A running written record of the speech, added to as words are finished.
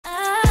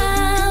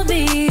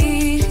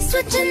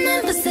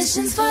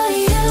questions for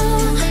you.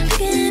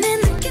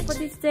 For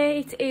this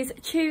date is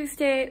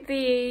Tuesday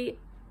the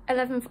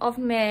 11th of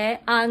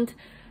May, and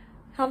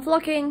I'm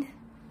vlogging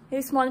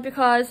this morning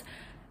because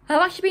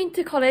I've actually been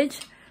to college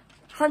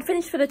and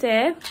finished for the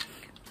day.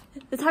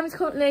 The time is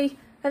currently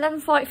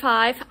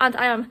 11:45 and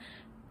I am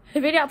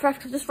really out of breath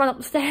because I just ran up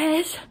the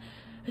stairs,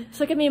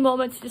 so give me a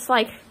moment to just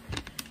like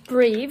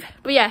breathe.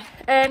 But yeah,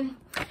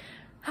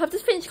 I've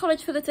just finished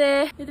college for the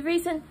day. The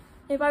reason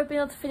if I've been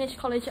able to finish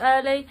college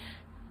early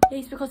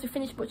is because we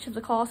finished much of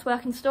the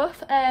coursework and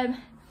stuff,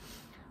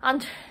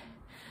 and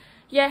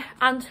yeah,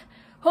 and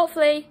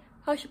hopefully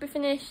I should be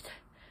finished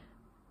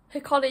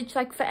at college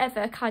like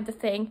forever kind of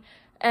thing,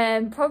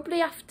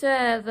 probably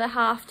after the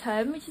half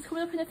term, which is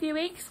coming up in a few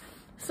weeks.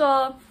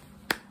 So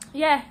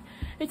yeah,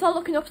 it's all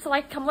looking up to,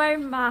 like, I'm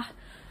wearing my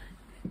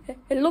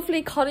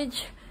lovely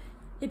college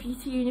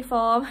beauty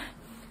uniform,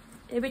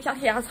 which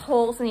actually has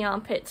holes in the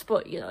armpits,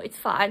 but you know, it's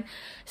fine.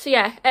 So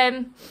yeah,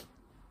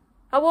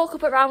 I woke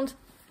up around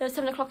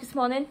 7 o'clock this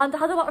morning and I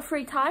had a lot of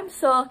free time,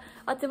 so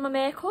I did my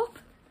makeup,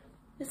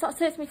 so that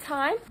saves me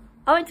time.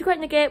 I went to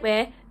Gretna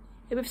Gateway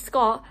with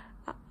Scott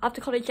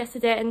after college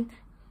yesterday, and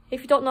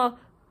if you don't know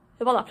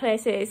what that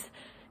place is,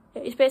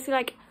 it's basically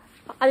like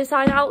a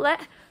design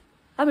outlet,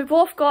 and we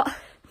both got,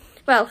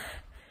 well,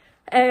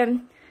 I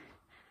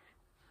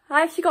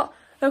actually got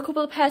a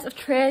couple of pairs of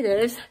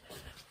trainers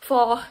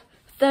for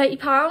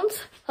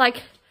 £30,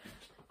 like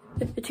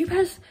the 2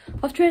 pairs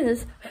of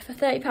trainers for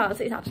 £30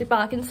 is actually a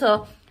bargain.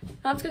 So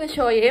I'm just going to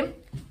show you.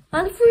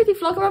 I don't really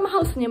vlog around my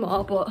house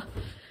anymore, but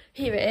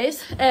here it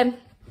is. The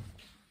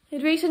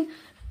reason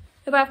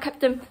why I've kept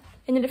them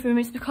in the living room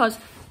is because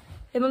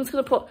my mum's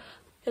going to put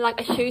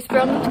like a shoe spray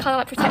on them to kind of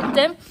like protect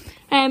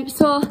them.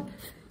 So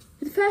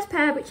the first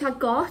pair which I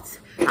got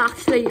are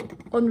actually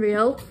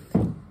unreal.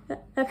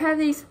 A pair of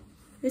these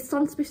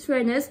Smith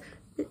trainers.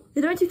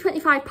 They're only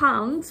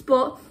 £25,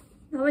 but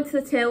I went to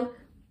the till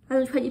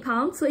and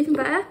 £20, so even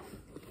better.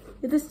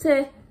 Just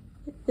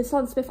the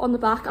Smith on the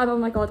back, and oh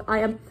my god, I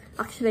am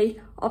actually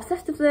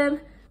obsessed with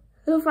them.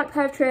 I love white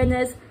pair of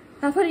trainers.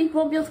 I probably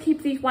won't be able to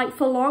keep these white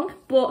for long,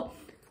 but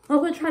I'm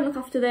going to try and look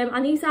after them.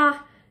 And these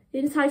are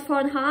in size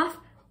 4.5.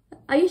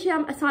 I usually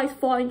am a size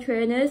 4 in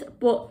trainers,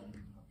 but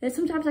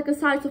sometimes I can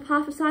size up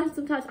half a size,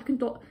 sometimes I can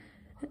do,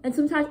 and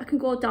sometimes I can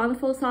go down a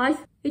full size.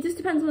 It just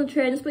depends on the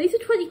trainers, but these are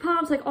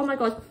 £20, like oh my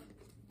god.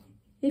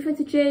 If you went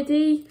to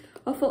JD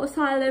or Foot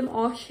Asylum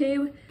or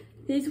Shoe,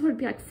 these would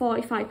be like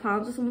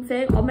 £45 or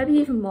something, or maybe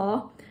even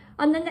more.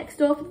 And then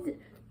next up,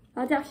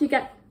 I did actually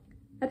get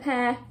a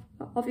pair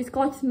of these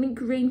gorgeous mint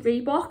green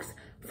Reeboks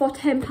for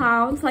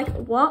 £10. Like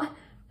what?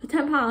 For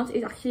 £10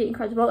 is actually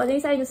incredible. And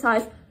these are in a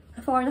size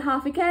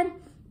 4.5 again,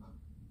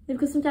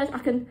 because sometimes I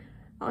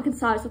can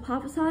size up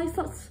half a size.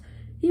 That's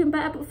even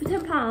better. But for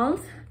 £10,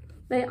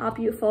 they are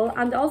beautiful.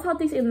 And I also had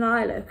these in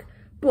lilac,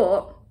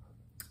 but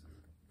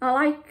I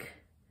like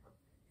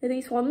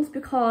these ones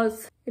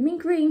because the mint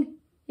green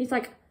is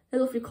like a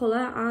lovely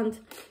colour,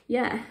 and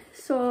yeah,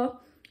 so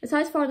a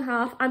size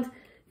 4.5. And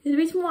the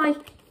reason why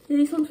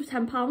these ones were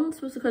 £10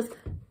 was because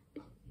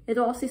they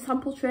don't see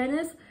sample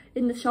trainers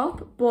in the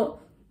shop, but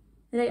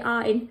they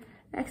are in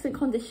excellent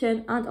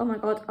condition, and oh my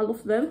god, I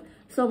love them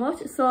so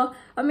much. So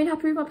I'm really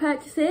happy with my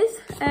purchases.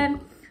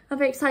 I'm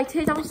very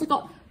excited. I've also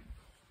got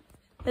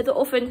the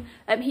oven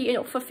heating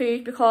up for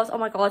food because oh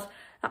my god,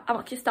 I'm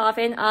actually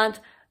starving and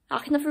I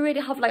can never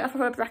really have like a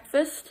proper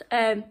breakfast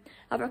at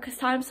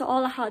breakfast time. So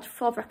all I had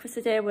for breakfast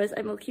today was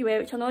a Milky Way,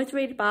 which I know is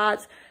really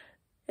bad.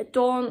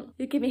 Don't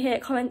give me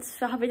hate comments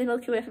for having a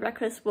Milky Way for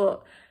breakfast,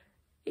 but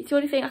it's the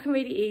only thing I can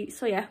really eat.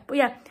 So yeah, but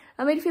yeah,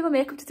 I'm ready for my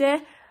makeup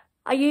today.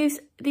 I use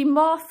the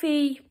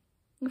Morphe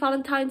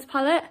Valentine's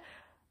palette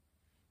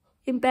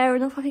in Bare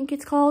Enough, I think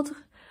it's called,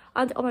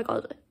 and oh my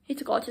god,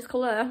 it's a gorgeous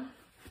colour.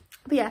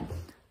 But yeah,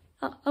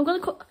 I'm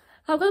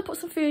gonna put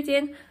some food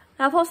in.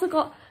 I've also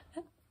got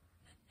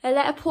a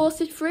letter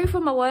posted through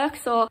from my work,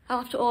 so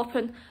I'll have to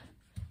open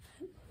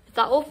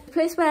that up. The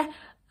place where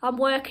I'm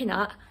working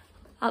at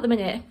the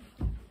minute,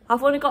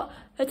 I've only got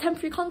a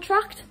temporary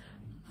contract,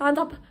 and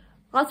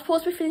I'm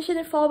supposed to be finishing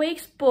in 4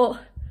 weeks, but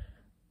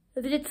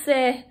they did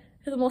say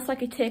they'll most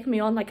likely take me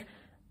on like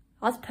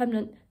as a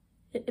permanent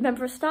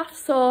member of staff,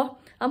 so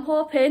I'm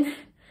hoping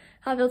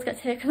I'll be able to get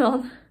taken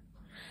on.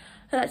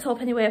 Let's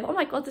hope anyway. But oh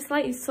my god, this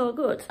light is so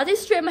good. I did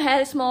straighten my hair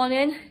this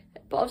morning,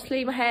 but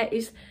obviously my hair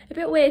is a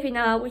bit wavy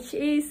now, which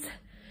is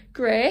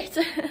great.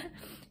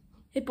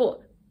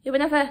 But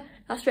whenever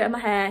I straighten my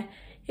hair,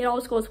 it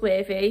always goes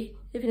wavy,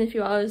 even in a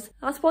few hours.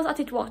 I suppose I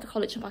did walk to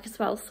college and back as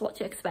well, so what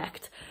do you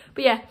expect?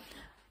 But yeah,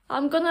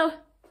 I'm gonna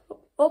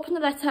open the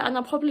letter and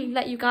I'll probably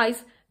let you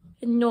guys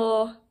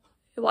know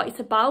what it's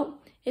about,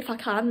 if I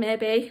can,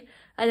 maybe.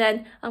 And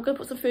then I'm gonna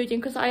put some food in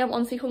because I am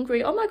honestly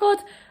hungry. Oh my god,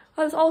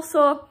 there's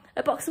also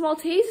a box of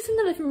Maltesers in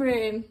the living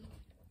room.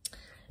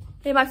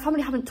 My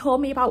family haven't told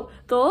me about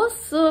those,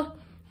 so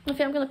I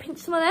think I'm going to pinch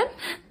some of them.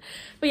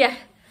 But yeah,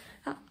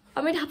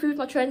 I'm really happy with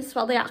my trainers as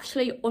well. They're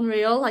actually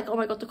unreal. Like, oh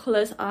my god, the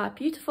colours are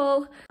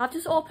beautiful. I've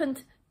just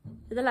opened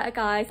the letter,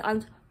 guys,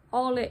 and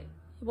all it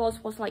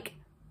was like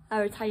a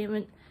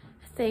retirement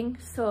thing,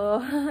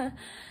 so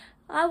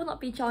I will not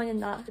be joining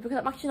that because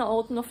I'm actually not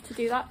old enough to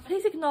do that.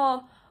 Please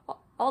ignore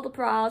all the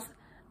bras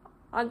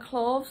and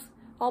clothes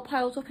all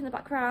piled up in the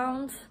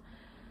background.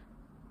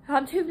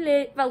 I'm too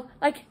late. Well,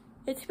 like,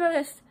 to be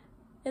honest,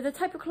 they're the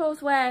type of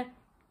clothes where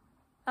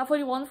I've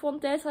only worn for one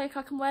day, so like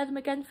I can wear them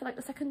again for like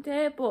the second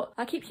day, but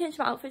I keep changing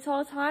my outfits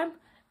all the time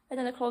and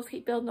then the clothes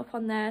keep building up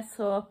on there,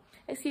 so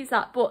excuse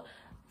that. But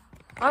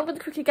I'm going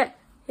to quickly get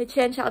a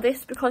change out of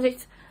this because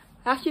it's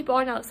actually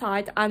boring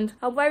outside and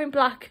I'm wearing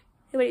black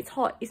when it's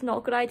hot is not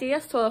a good idea,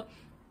 so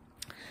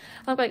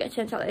I'm going to get a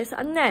change out of this.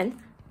 And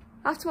then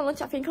after my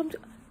lunch I think I'm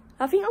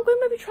going to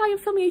maybe try and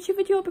film a YouTube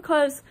video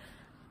because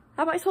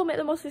I might as well make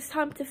the most of this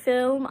time to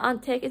film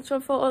and take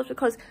Instagram photos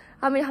because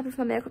I'm really happy with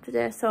my makeup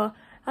today, so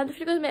I'm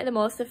definitely going to make the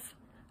most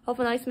of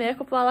a nice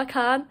makeup while I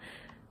can,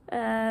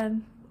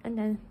 and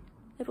then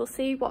we'll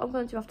see what I'm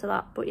going to do after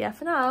that. But yeah,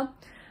 for now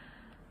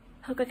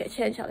I'm going to get a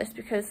change out of this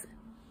because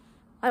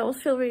I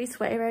always feel really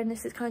sweaty around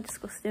this. It's kind of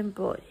disgusting,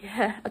 but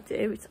yeah, I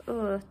do.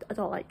 I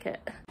don't like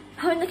it.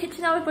 I'm in the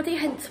kitchen now, everybody,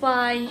 hence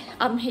why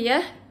I'm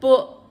here.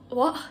 But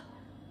what?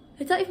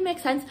 It doesn't even make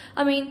sense.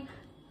 I mean,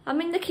 I'm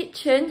in the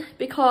kitchen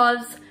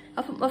because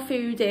I put my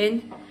food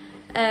in,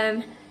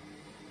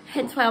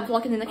 hence why I'm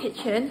vlogging in the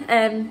kitchen.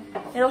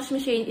 The washing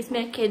machine is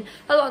making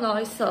a lot of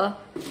noise, so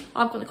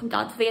I'm going to come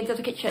down to the end of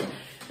the kitchen.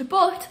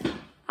 But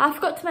I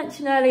forgot to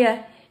mention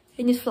earlier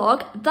in this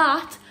vlog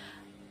that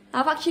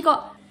I've actually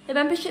got a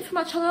membership for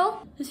my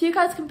channel, so you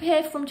guys can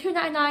pay from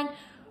 £2.99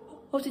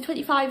 up to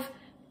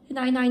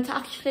 £25.99 to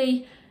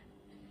actually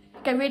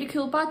get really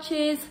cool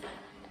badges,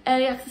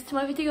 early access to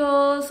my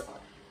videos.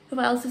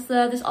 What else is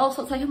there? There's all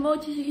sorts of like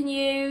emojis you can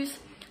use,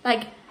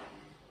 like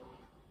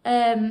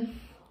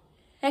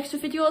extra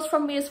videos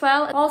from me as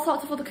well, and all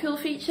sorts of other cool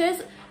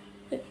features.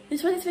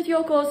 This when this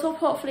video goes up,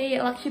 hopefully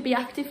it'll actually be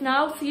active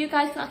now, so you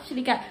guys can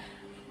actually get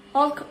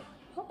all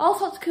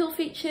sorts of cool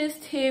features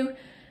to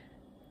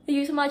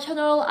use on my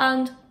channel,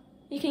 and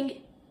you can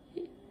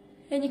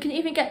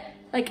even get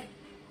like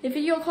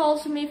video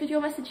calls from me, video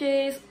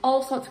messages,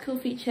 all sorts of cool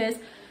features.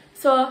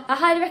 So I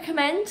highly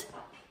recommend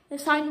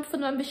signing up for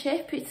the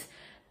membership. It's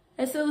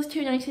as little as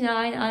 £2.99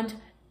 and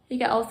you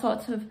get all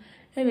sorts of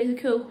amazing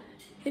cool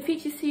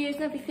features to use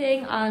and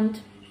everything, and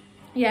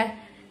yeah,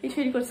 it's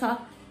really good. So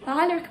I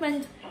highly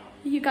recommend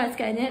you guys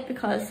getting it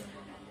because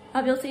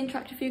I'll be able to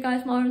interact with you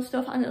guys more and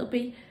stuff, and it'll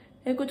be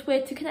a good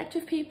way to connect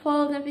with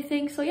people and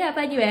everything. So yeah,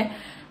 but anyway,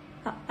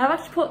 I've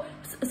actually put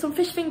some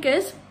fish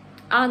fingers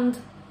and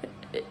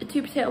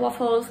 2 potato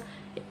waffles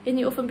in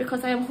the oven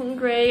because I am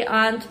hungry,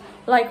 and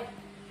like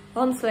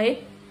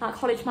honestly at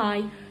college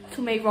my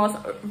tummy was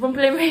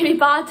rumbling really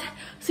bad.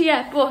 So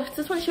yeah, but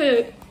just want to show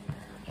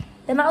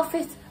you my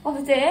outfit of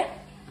the day.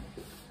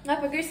 I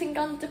have my goose and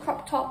gander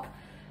crop top.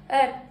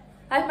 I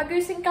have my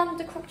goose and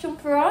gander crop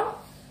jumper on.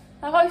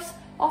 I got this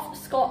off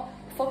Scott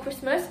for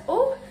Christmas.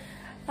 Oh,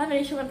 I'm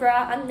going to show my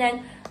bra, and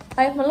then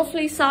I have my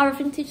lovely Sarah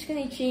vintage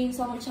skinny jeans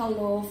on, which I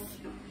love.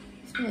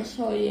 Just going to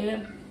show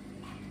you.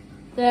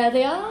 There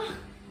they are.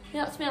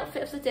 Yeah, that's my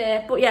outfit of the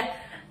day. But yeah,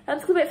 I'm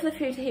just going to wait for the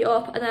food to heat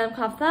up, and then I'm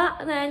going to have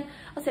that, and then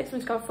I'll take some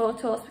Instagram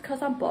photos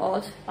because I'm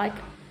bored. Like,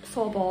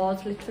 so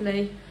bored,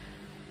 literally.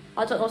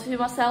 I don't know what to do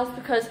myself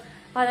because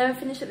I never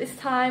finish at this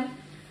time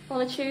on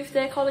a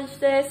Tuesday, college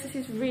day, so this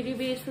is really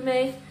weird for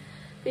me.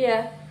 But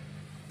yeah,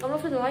 I'm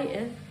loving the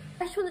lighting.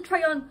 I just want to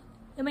try on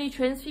the many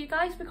trainers for you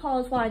guys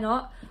because why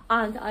not?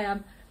 And I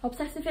am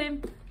obsessed with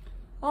him.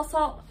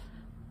 Also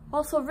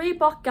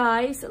Reebok,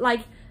 guys, like,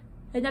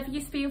 it never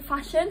used to be in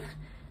fashion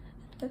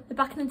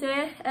back in the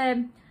day.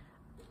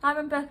 I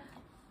remember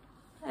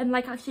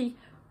like actually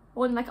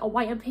owning like a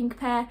white and pink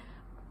pair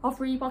of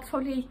Reeboks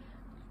probably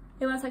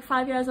when I was like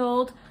 5 years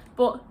old,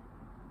 but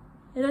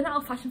they're not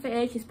out of fashion for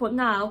ages, but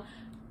now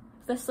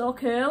they're so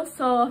cool,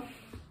 so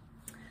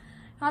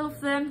I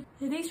love them.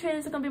 These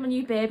trainers are going to be my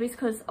new babies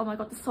because oh my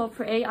god, they're so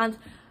pretty. And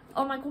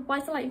oh my god, why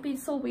is the lighting being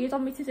so weird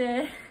on me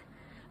today?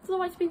 I don't know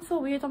why it's been so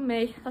weird on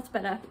me. That's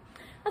better,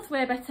 that's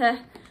way better.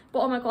 But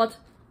oh my god,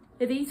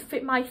 these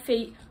fit my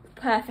feet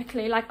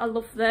perfectly, like I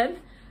love them.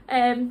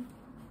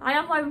 I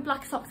am wearing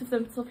black socks with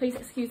them, so please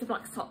excuse the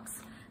black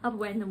socks I'm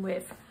wearing them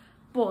with,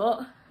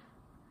 but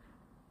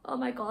oh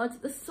my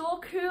god, they're so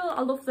cool.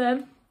 I love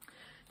them.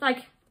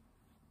 Like,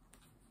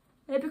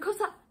 because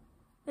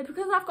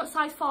I've got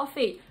size 4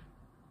 feet,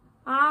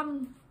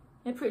 I'm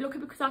pretty lucky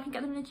because I can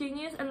get them in the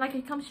juniors, and like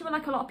I'm sure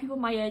like a lot of people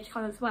my age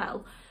can as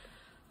well.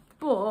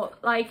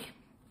 But like,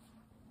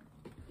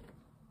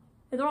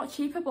 they're not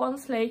cheaper, but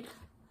honestly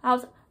I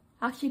was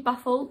actually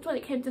baffled when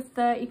it came to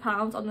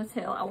 £30 on the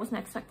till. I wasn't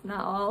expecting that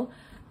at all.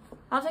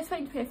 I was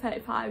expecting to pay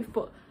 35,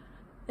 but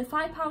they're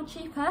 £5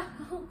 cheaper.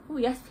 Oh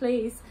yes,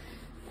 please.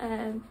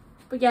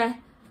 But yeah,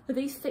 but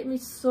these fit me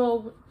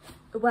so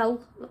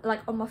well,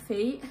 like on my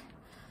feet.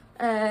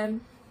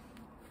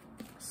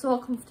 So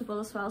comfortable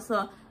as well.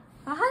 So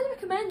I highly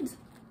recommend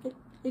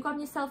you grab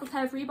yourself a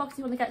pair of Reeboks if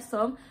you want to get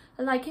some.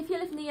 And like, if you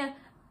live near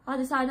a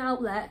design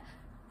outlet,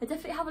 I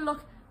definitely have a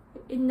look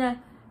in the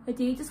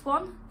Adidas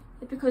one,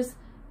 because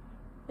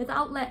the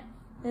outlet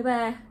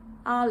where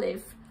I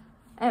live,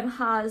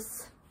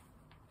 has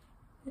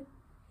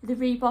the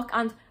Reebok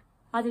and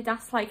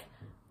Adidas like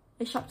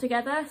they shop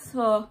together.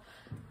 So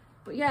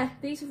but yeah,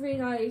 these are really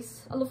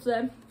nice. I love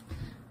them.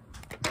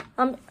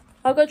 I'm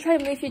gonna try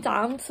and move you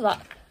down so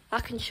that I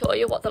can show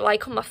you what they're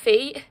like on my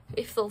feet,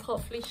 if they'll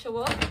hopefully show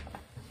up.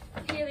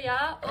 Here they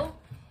are.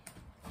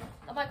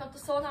 Oh my god,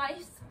 they're so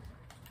nice.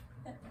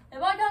 Oh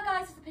my god,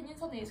 guys, his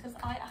opinions on these, because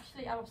I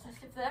actually am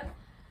obsessed with them.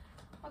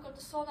 Oh my god,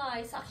 they're so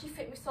nice. They actually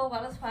fit me so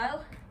well as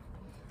well.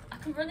 I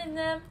can run in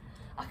them,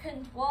 I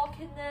can walk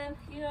in them,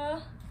 you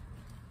know.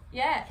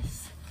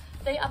 Yes,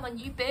 they are my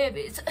new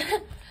babies.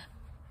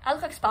 I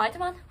look like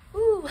Spider-Man.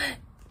 Ooh.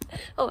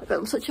 Oh my god,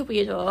 I'm such a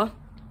weirdo.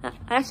 I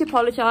actually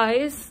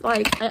apologise,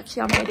 like I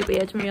actually am really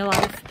weird in real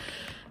life.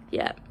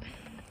 Yeah.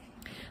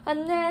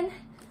 And then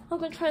I'm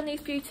going to try on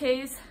these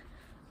beauties.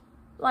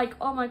 Like,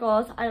 oh my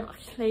god, I'm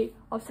actually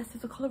obsessed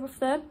with the colour of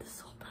them. They're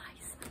so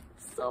nice,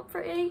 so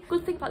pretty.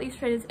 Good thing about these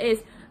trainers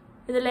is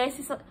the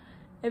laces are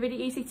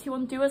really easy to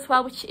undo as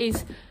well, which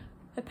is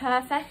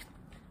perfect,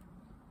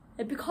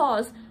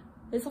 because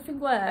there's nothing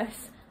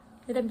worse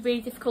than them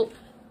really difficult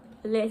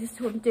laces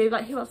to undo.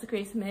 Like, who else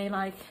agrees with me?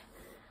 Like,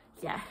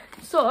 yeah.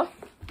 So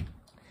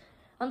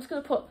I'm just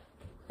going to put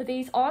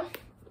these on.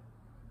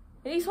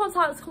 These ones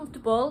aren't as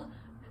comfortable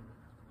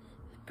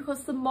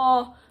because they're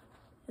more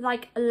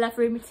like a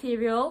leathery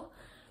material,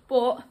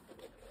 but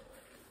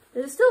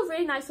they're still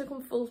really nice and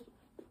comfortable.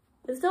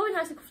 They're still really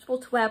nice and comfortable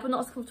to wear, but not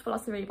as comfortable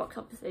as the Reeboks,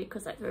 obviously,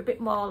 because like, they're a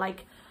bit more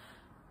like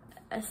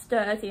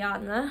sturdy,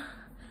 aren't they?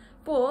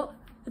 But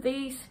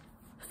these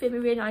fit me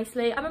really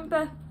nicely. I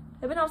remember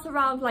when I was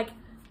around like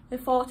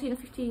 14 or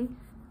 15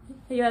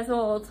 years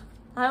old,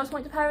 I always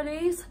wanted a pair of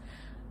these.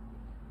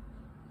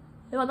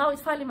 Well, now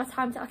it's finally my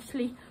time to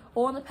actually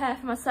own a pair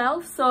for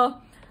myself, so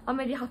I'm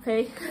really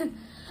happy.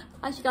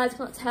 As you guys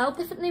cannot tell,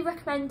 definitely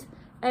recommend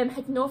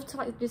heading over to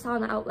like the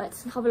designer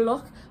outlets and have a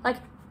look. Like,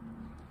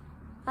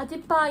 I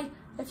did buy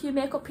a few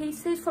makeup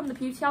pieces from the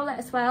beauty outlet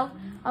as well.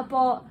 I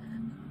bought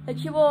a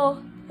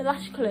duo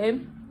lash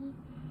glue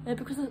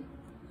because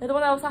the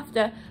one I was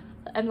after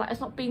like it's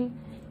not been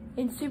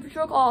in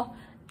Superdrug or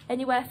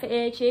anywhere for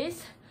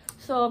ages,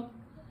 so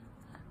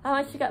I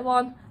managed to get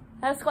one.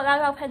 I just got an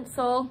eyebrow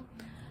pencil,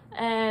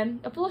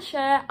 a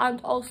blusher,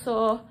 and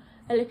also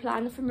a lip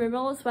liner from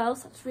Rimmel as well,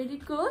 so that's really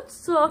good.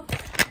 So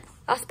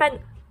I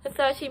spent the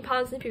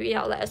 £13 in the beauty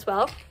outlet as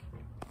well.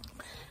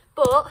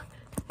 But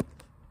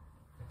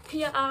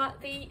here are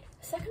the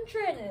second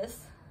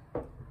trainers.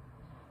 Oh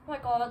my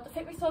god, they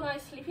fit me so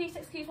nicely. Please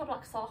excuse my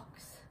black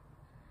socks.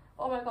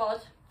 Oh my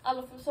god, I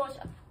love them so much.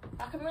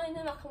 I can run in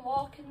them, I can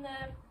walk in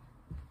them,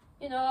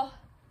 you know,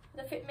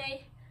 they fit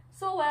me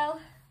so well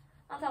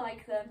and I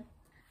like them.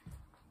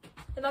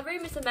 And my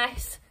room is a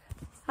mess.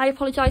 I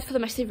apologise for the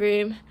messy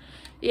room.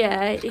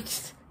 Yeah,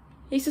 it's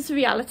just a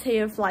reality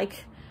of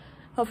like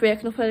of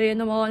waking up early in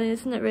the morning,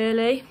 isn't it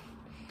really?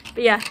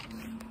 But yeah,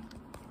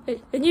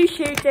 a new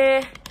shoe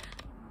day,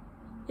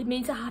 it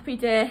means a happy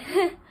day.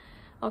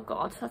 Oh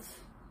god, that's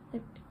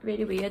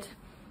really weird.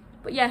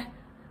 But yeah,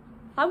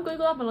 I'm going to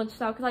go have my lunch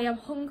now because I am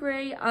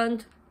hungry,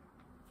 and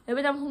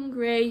when I'm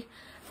hungry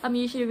I'm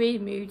usually really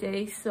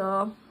moody,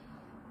 so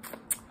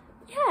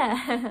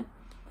yeah.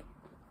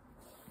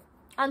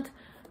 And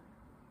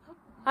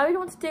I really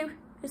want to do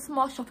some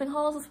more shopping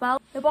hauls as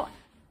well. What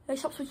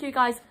shops would you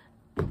guys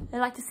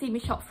like to see me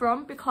shop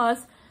from?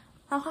 Because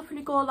I'll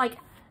happily go like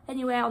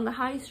anywhere on the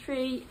high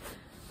street,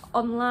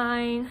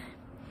 online.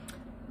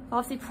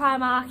 Obviously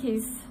Primark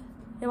is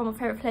one of my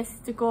favourite places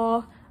to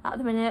go at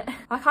the minute.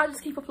 I can't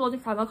just keep uploading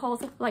Primark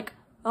hauls like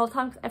all the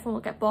time because everyone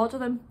will get bored of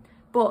them,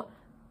 but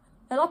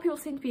a lot of people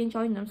seem to be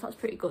enjoying them, so that's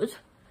pretty good.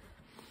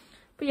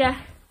 But yeah,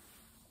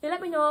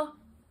 let me know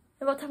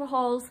what type of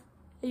hauls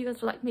you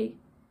guys would like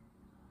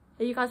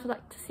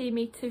to see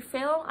me to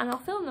film, and I'll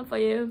film them for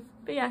you.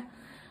 But yeah,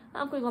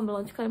 I'm going on my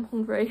lunch because I'm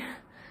hungry.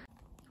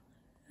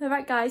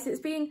 Alright guys,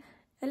 it's been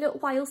a little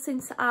while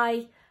since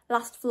I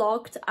last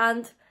vlogged,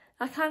 and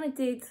I kind of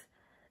did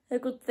a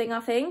good thing,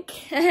 I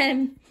think.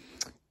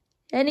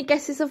 Any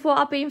guesses of what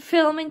I've been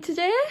filming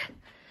today?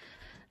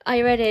 Are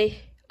you ready?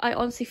 I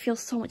honestly feel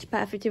so much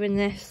better for doing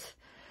this.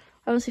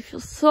 I honestly feel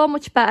so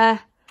much better.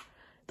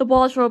 The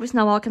wardrobe is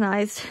now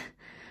organised.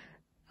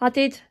 I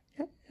did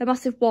a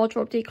massive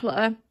wardrobe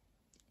declutter.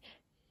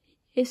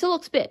 It still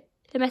looks a bit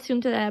messy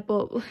under there,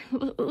 but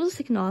we'll just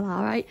ignore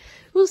that, right?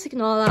 We'll just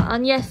ignore that.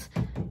 And yes,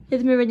 the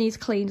mirror needs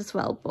cleaned as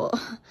well, but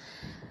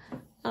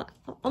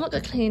I'm not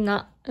going to clean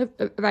that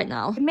right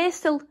now. It may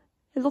still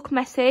look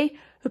messy,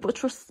 but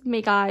trust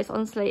me guys,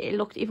 honestly, it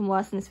looked even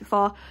worse than this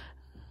before.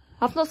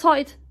 I've not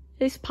sorted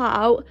this part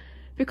out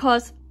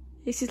because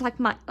this is like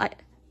my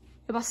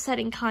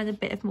setting kind of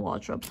bit of my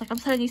wardrobe. Like, I'm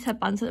selling these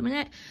headbands at the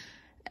minute.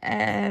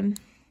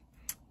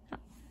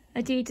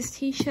 Adidas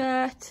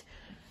t-shirt,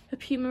 a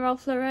Puma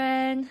Ralph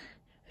Lauren,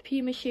 a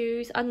Puma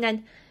shoes, and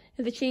then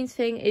the jeans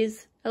thing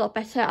is a lot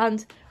better,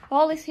 and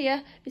all this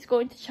here is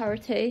going to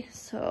charity,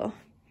 so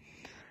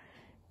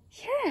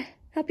yeah,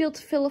 I'll be able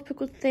to fill up a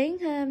good thing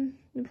and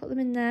put them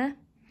in there.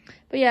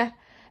 But yeah,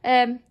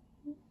 I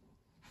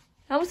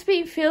I must have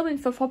been filming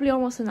for probably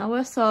almost an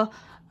hour, so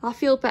I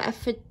feel better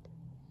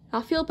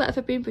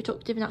for being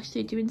productive and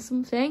actually doing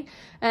something.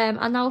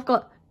 And now I've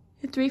got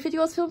 3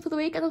 videos filmed for the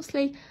week, and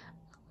obviously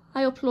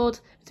I upload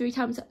 3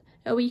 times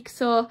a week,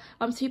 so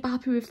I'm super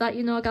happy with that,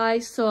 you know,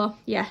 guys. So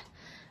yeah,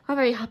 I'm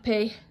very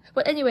happy.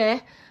 But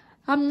anyway,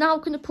 I'm now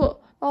going to put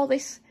all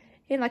this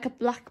in like a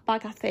black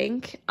bag, I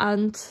think,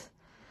 and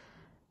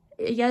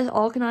yeah,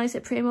 organise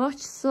it pretty much.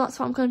 So that's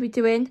what I'm going to be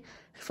doing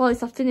for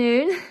this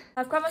afternoon.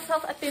 I've got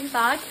myself a bin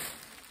bag.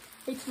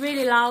 It's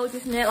really loud,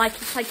 isn't it? Like,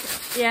 it's like,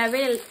 yeah,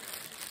 really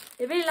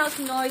loud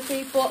and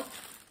noisy, but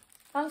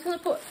I'm just going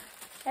to put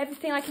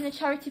everything like in a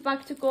charity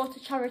bag to go to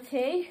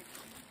charity.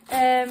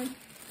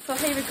 So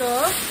here we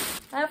go.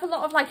 I have a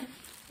lot of like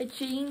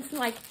jeans and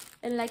like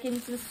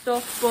leggings and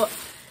stuff, but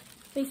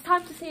it's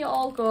time to see it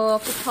all go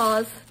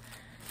because,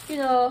 you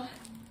know,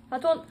 I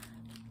don't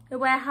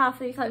wear half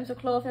these items of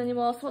clothing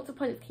anymore, so what's the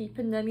point of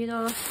keeping them, you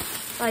know?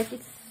 Like,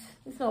 it's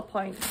no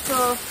point.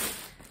 So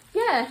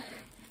yeah,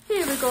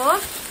 here we go.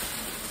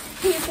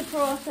 Here's the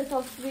process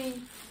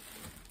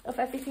of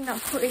everything that I'm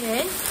putting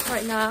in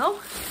right now.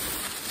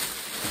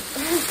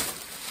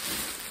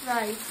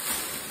 Right.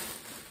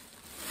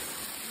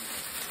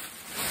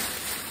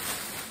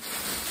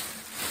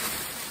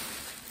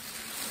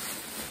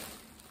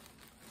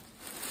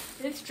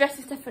 This dress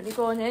is definitely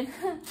going in.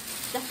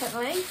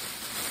 Definitely.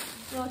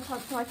 No chance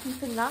of I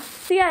keeping that.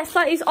 So yeah, so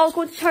that is all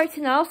going to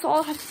charity now. So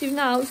all I have to do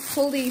now is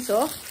pull these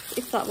up,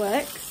 if that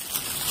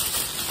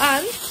works.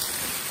 And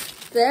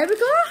there we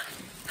go.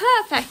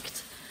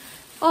 Perfect.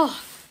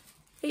 Oh,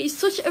 it is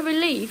such a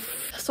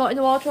relief sorting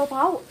the wardrobe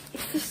out.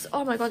 It's just,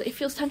 oh my god, it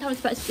feels 10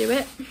 times better to do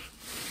it.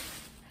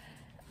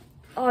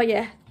 Oh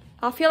yeah,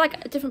 I feel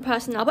like a different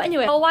person now. But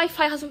anyway, our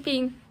Wi-Fi hasn't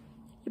been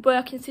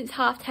working since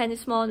 10:30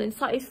 this morning,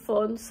 so that is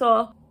fun.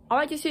 So I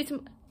might just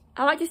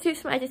do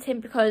some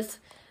editing because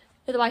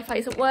the Wi-Fi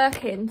isn't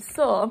working.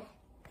 So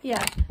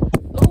yeah.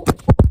 Oh.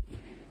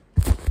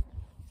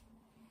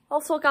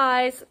 Also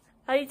guys,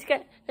 I need to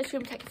get a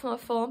screen protector for my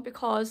phone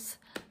because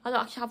I don't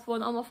actually have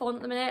one on my phone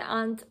at the minute,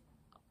 and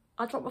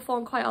I drop my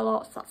phone quite a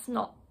lot, so that's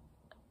not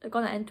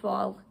gonna end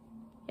well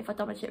if I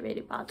damage it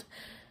really bad.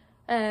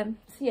 So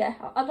yeah,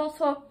 and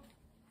also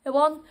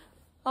one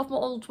of my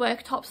old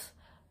worktops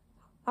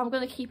I'm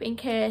gonna keep in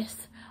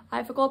case I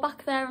either go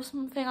back there or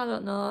something, I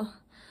don't know.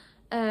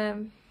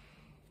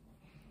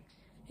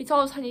 It's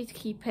always handy to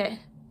keep it,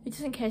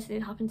 just in case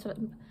anything happens to it.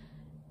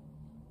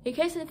 In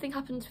case anything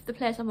happens with the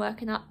place I'm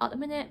working at the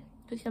minute,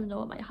 because you never know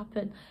what might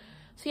happen.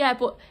 So yeah,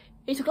 but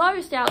it's a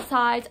glorious day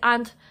outside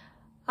and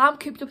I'm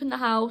cooped up in the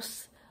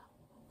house.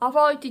 I've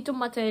already done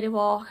my daily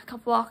walk.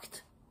 I've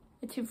walked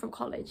to and from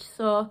college,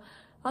 so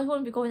I don't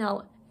want to be going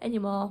out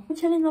anymore. I'm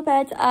chilling in my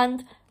bed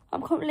and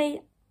I'm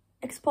currently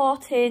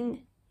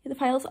exporting the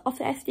files off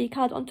the SD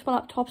card onto my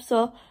laptop,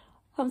 so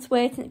I'm just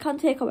waiting. It can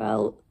take a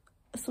while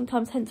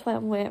sometimes, hence why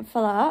I'm waiting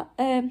for that.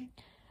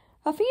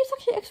 I think it's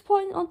actually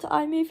exporting onto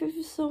iMovie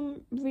for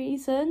some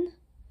reason.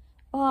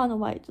 Oh, I know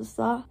why it does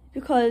that.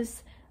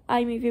 Because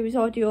iMovie was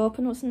already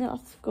open, wasn't it?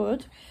 That's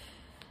good.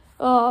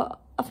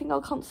 I think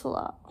I'll cancel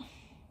that.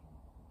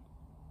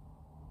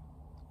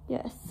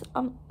 Yes,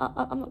 I'm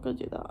not gonna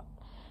do that.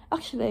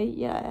 Actually,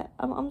 yeah,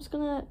 I'm just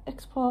gonna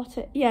export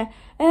it. Yeah.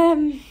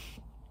 I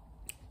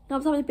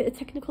was having a bit of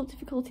technical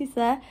difficulties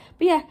there,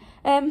 but yeah.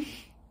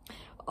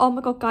 Oh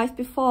my god, guys!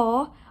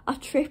 Before I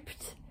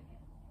tripped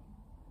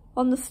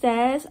on the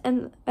stairs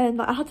and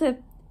like, I had a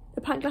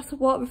pint glass of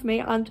water with me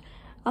and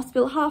I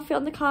spilled half it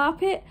on the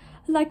carpet,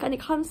 like, and it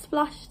kind of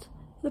splashed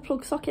the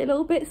plug socket a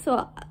little bit,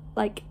 so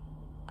like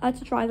I had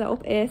to dry that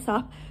up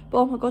ASAP. But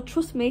oh my god,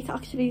 trust me, to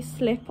actually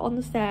slip on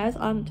the stairs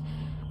and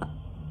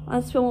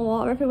spill my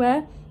water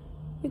everywhere.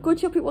 A good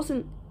job it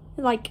wasn't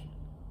like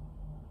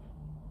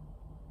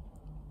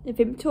a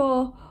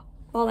Vimto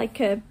or like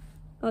a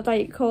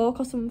Diet Coke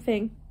or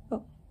something,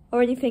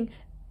 or anything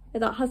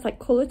that has like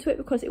colour to it,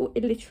 because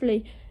it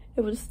literally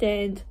would have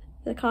stained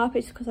the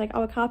carpets, because like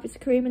our carpet's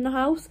cream in the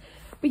house.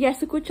 But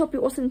yes, a good job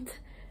it wasn't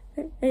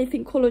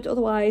anything coloured,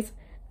 otherwise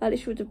I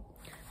literally would have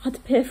had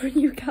to pay for a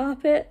new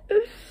carpet.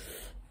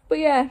 But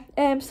yeah,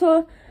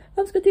 so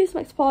I'm just gonna do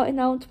some exporting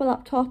now onto my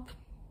laptop,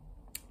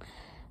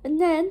 and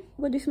then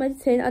I'm gonna do some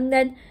editing, and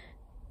then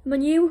my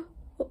new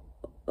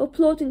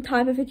uploading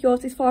time of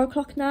videos is 4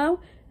 o'clock now,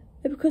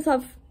 because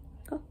I've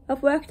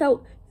worked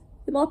out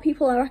the more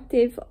people are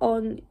active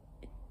on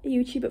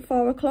YouTube at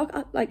 4 o'clock,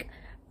 like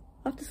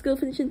after school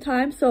finishing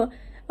time. So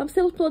I'm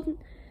still uploading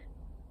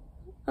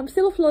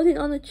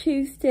on a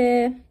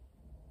Tuesday,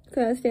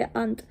 Thursday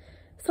and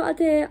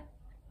Saturday,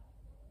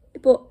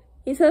 but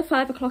instead of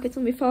 5 o'clock it's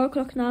gonna be 4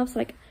 o'clock now, so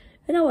like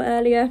an hour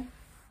earlier.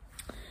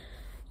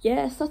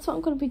 Yes, that's what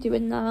I'm gonna be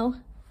doing now.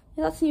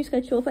 Yeah, that's a new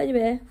schedule. But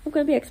anyway, I'm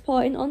gonna be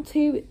exporting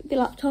onto the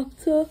laptop,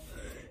 so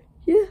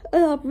yeah,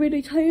 and I'm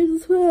really tired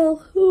as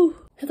well. Ooh.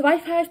 So the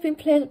Wi-Fi has been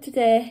played up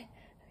today,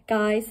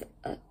 guys.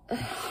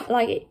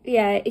 Like,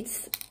 yeah,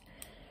 it's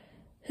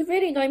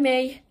really annoying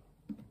me,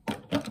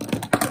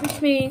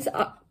 which means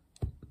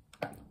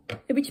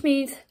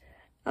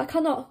I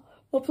cannot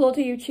upload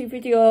a YouTube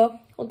video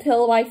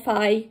until the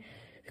Wi-Fi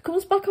it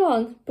comes back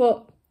on,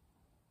 but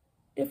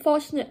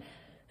unfortunately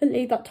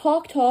that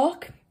Talk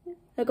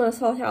they're going to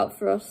sort it out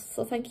for us.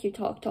 So thank you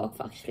Talk for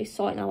actually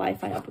sorting our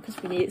Wi-Fi out,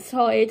 because we need it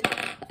sorted.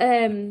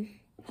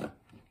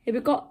 We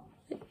got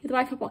the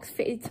Wi-Fi box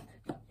fitted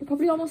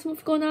probably almost a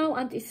month ago now,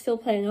 and it's still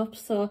playing up.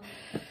 So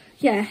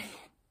yeah,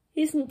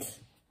 isn't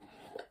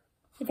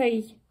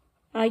very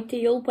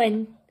ideal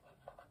when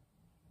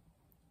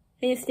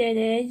in this day and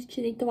age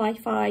you need the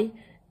Wi-Fi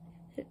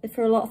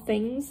for a lot of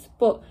things,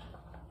 but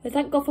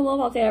thank God for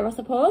mobile data, I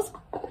suppose.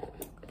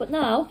 But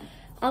now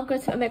I'm going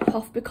to take my makeup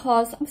off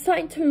because I'm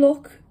starting to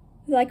look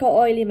like an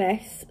oily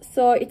mess.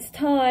 So it's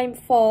time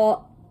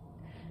for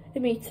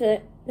me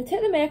to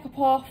take the makeup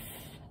off,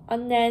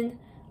 and then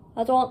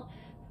I don't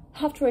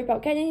have to worry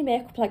about getting any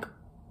makeup like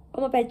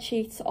on my bed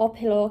sheets or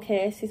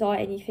pillowcases or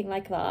anything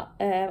like that.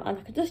 And I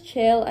can just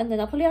chill, and then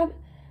I think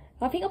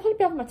I'll probably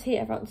be having my tea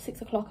around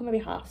 6 o'clock or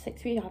maybe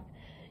 6:30.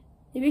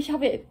 We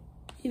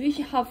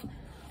should have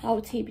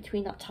our tea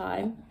between that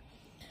time.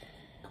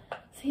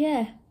 So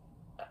yeah,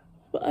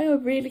 but I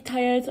am really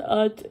tired,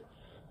 and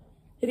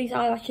these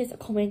eyelashes are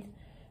coming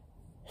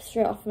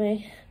straight off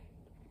me.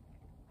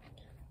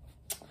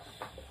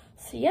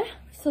 So yeah,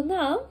 so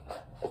now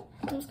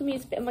I'm just going to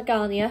use a bit of my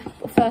Garnier,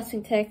 but first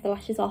thing, take the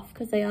lashes off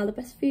because they are the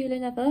best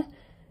feeling ever.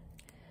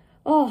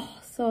 Oh,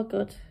 so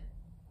good.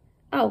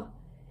 Ow,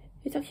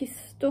 it's actually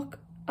stuck.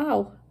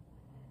 Ow.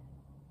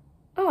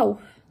 Ow.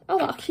 Oh,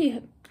 that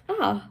actually,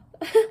 that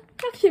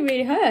actually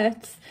really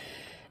hurts.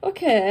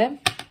 Okay,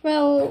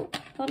 well,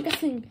 I'm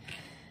guessing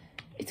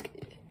it's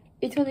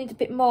going to need a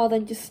bit more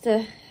than just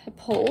a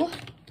pull.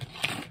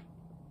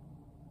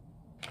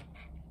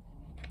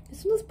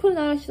 Sometimes pulling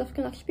eyelashes off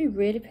can actually be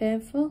really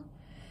painful.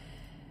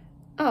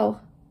 Ow.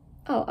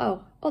 Ow,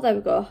 ow. Oh, there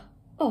we go.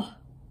 Oh.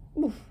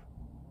 Oof.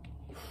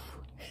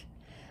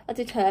 That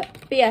did hurt.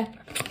 But yeah,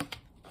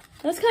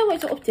 I just kind of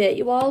wanted to update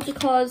you all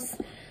because,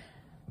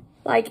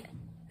 like,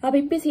 I've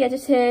been busy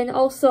editing.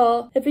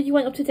 Also, the video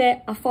went up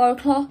today at 4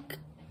 o'clock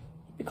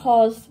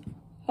because,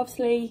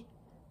 obviously,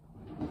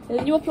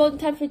 the new uploading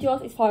time for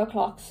videos is 4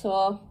 o'clock.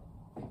 So,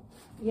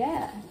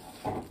 yeah.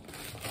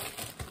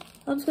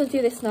 I'm just going to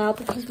do this now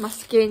because my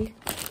skin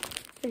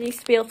needs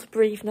to be able to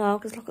breathe now,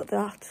 because look at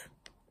that.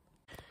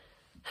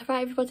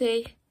 Right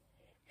everybody,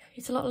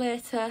 it's a lot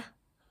later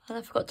and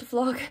I forgot to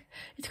vlog.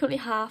 It's currently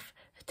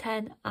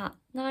 10:30 at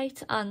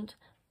night and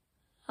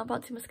I'm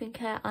about to do my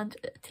skincare and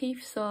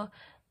teeth, so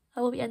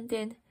I will be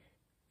ending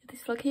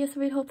this vlog here. So I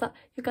really hope that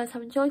you guys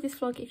have enjoyed this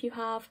vlog. If you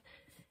have,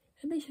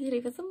 make sure you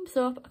leave a thumbs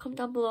up, a comment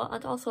down below,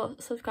 and also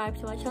subscribe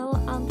to my channel,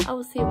 and I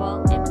will see you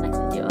all in the next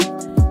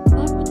video.